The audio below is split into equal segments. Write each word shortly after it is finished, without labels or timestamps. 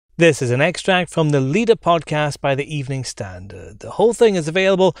This is an extract from the Leader podcast by the Evening Standard. The whole thing is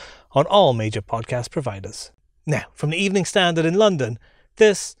available on all major podcast providers. Now, from the Evening Standard in London,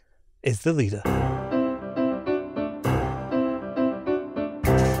 this is The Leader.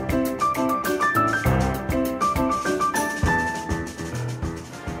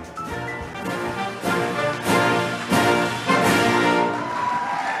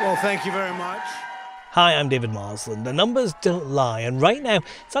 Well, thank you very much. Hi, I'm David Marsland. The numbers don't lie, and right now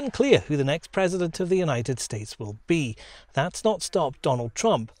it's unclear who the next president of the United States will be. That's not stopped Donald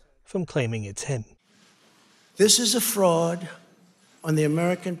Trump from claiming it's him. This is a fraud on the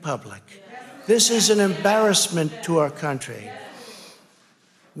American public. This is an embarrassment to our country.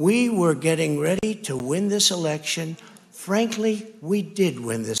 We were getting ready to win this election. Frankly, we did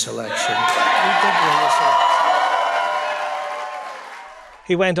win this election.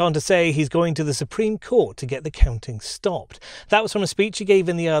 He went on to say he's going to the Supreme Court to get the counting stopped. That was from a speech he gave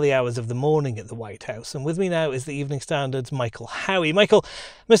in the early hours of the morning at the White House. And with me now is the Evening Standard's Michael Howie. Michael,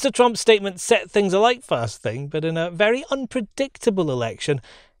 Mr. Trump's statement set things alight first thing, but in a very unpredictable election,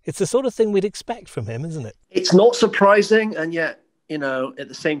 it's the sort of thing we'd expect from him, isn't it? It's not surprising, and yet, at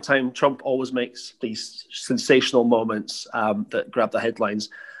the same time, Trump always makes these sensational moments that grab the headlines.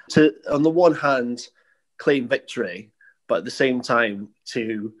 To, on the one hand, claim victory, but at the same time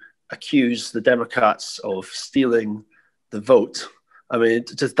to accuse the Democrats of stealing the vote. I mean,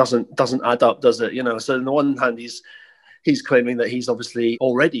 it just doesn't add up, does it? So on the one hand, he's claiming that he's obviously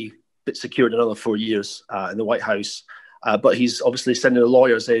already secured another 4 years in the White House, but he's obviously sending the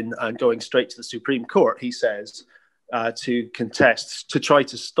lawyers in and going straight to the Supreme Court, he says, to contest, to try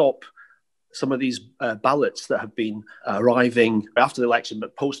to stop some of these ballots that have been arriving after the election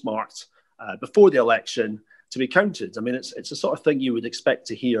but postmarked before the election to be counted. I mean, it's the sort of thing you would expect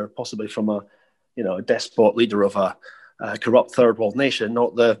to hear possibly from a despot leader of a corrupt third world nation,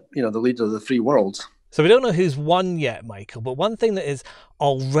 not the leader of the free world. So we don't know who's won yet, Michael, but one thing that is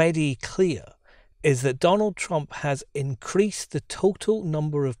already clear is that Donald Trump has increased the total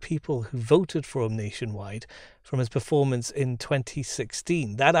number of people who voted for him nationwide from his performance in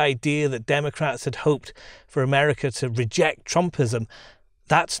 2016. That idea that Democrats had hoped for America to reject Trumpism,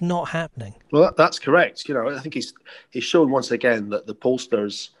 that's not happening. Well, that's correct. I think he's shown once again that the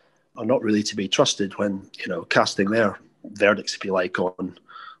pollsters are not really to be trusted when, casting their verdicts, if you like, on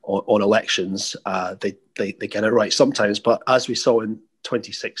elections. They get it right sometimes, but as we saw in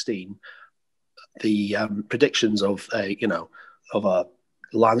 2016, the predictions of a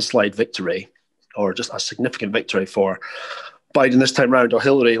landslide victory or just a significant victory for Biden this time round or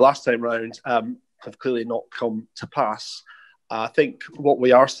Hillary last time round have clearly not come to pass. I think what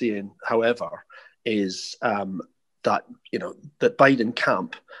we are seeing, however, is that Biden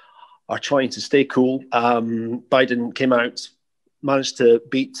camp are trying to stay cool. Biden came out, managed to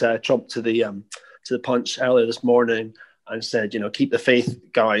beat Trump to the punch earlier this morning and said, keep the faith,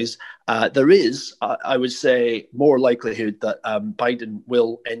 guys. There is, I would say, more likelihood that Biden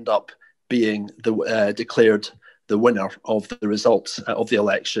will end up being declared the winner of the results of the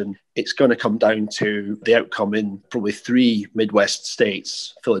election. It's going to come down to the outcome in probably 3 Midwest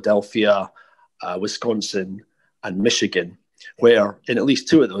states, Philadelphia, Wisconsin, and Michigan, where in at least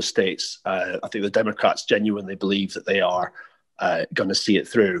 2 of those states, I think the Democrats genuinely believe that they are going to see it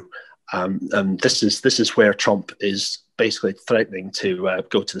through. And this is where Trump is basically threatening to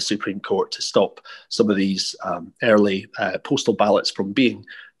go to the Supreme Court to stop some of these early postal ballots from being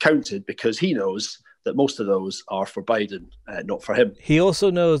counted, because he knows that most of those are for Biden, not for him. He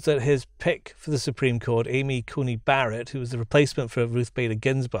also knows that his pick for the Supreme Court, Amy Coney Barrett, who was the replacement for Ruth Bader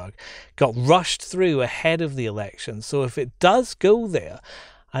Ginsburg, got rushed through ahead of the election. So if it does go there,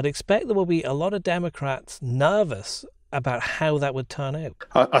 I'd expect there will be a lot of Democrats nervous about how that would turn out.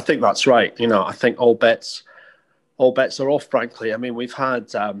 I think that's right. I think all bets are off, frankly. I mean, we've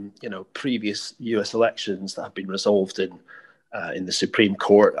had, previous US elections that have been resolved in the Supreme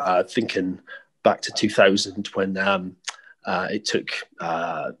Court, thinking back to 2000 when it took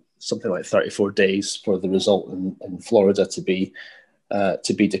something like 34 days for the result in Florida to be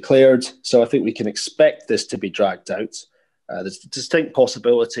declared. So I think we can expect this to be dragged out. There's a distinct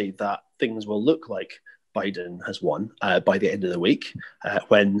possibility that things will look like Biden has won by the end of the week,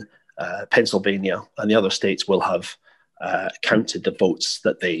 when Pennsylvania and the other states will have counted the votes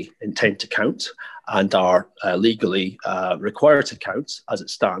that they intend to count and are legally required to count as it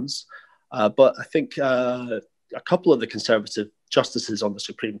stands. But I think a couple of the conservative justices on the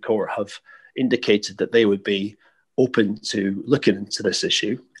Supreme Court have indicated that they would be open to looking into this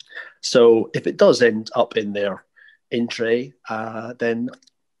issue. So if it does end up in their in-tray, then,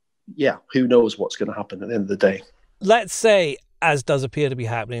 yeah, who knows what's going to happen at the end of the day. Let's say as does appear to be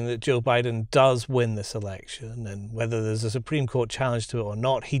happening, that Joe Biden does win this election, and whether there's a Supreme Court challenge to it or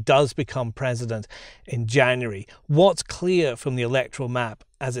not, he does become president in January. What's clear from the electoral map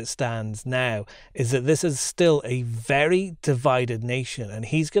as it stands now is that this is still a very divided nation, and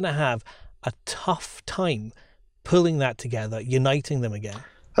he's going to have a tough time pulling that together, uniting them again.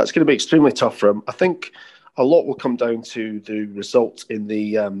 That's going to be extremely tough for him. I think a lot will come down to the result in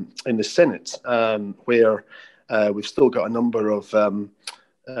the Senate, where we've still got a number of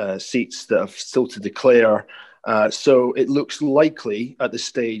seats that have still to declare. So it looks likely at this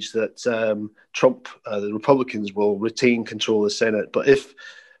stage that Trump, the Republicans, will retain control of the Senate. But if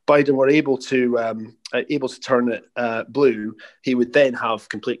Biden were able to turn it blue, he would then have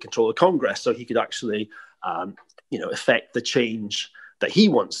complete control of Congress, so he could actually, effect the change that he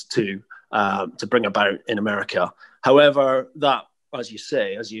wants to bring about in America. However, that, as you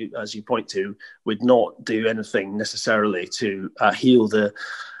say, as you point to, would not do anything necessarily to heal the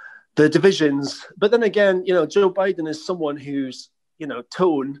divisions. But then again, Joe Biden is someone whose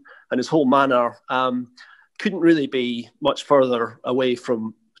tone and his whole manner couldn't really be much further away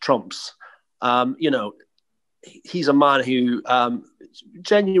from Trump's. He's a man who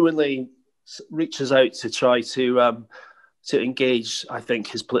genuinely reaches out to try to engage, I think,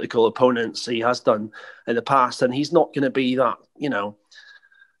 his political opponents. He has done in the past, and he's not going to be that,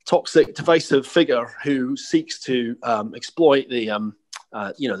 toxic, divisive figure who seeks to exploit the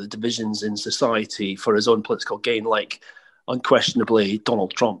divisions in society for his own political gain, like unquestionably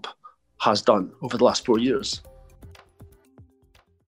Donald Trump has done over the last 4 years.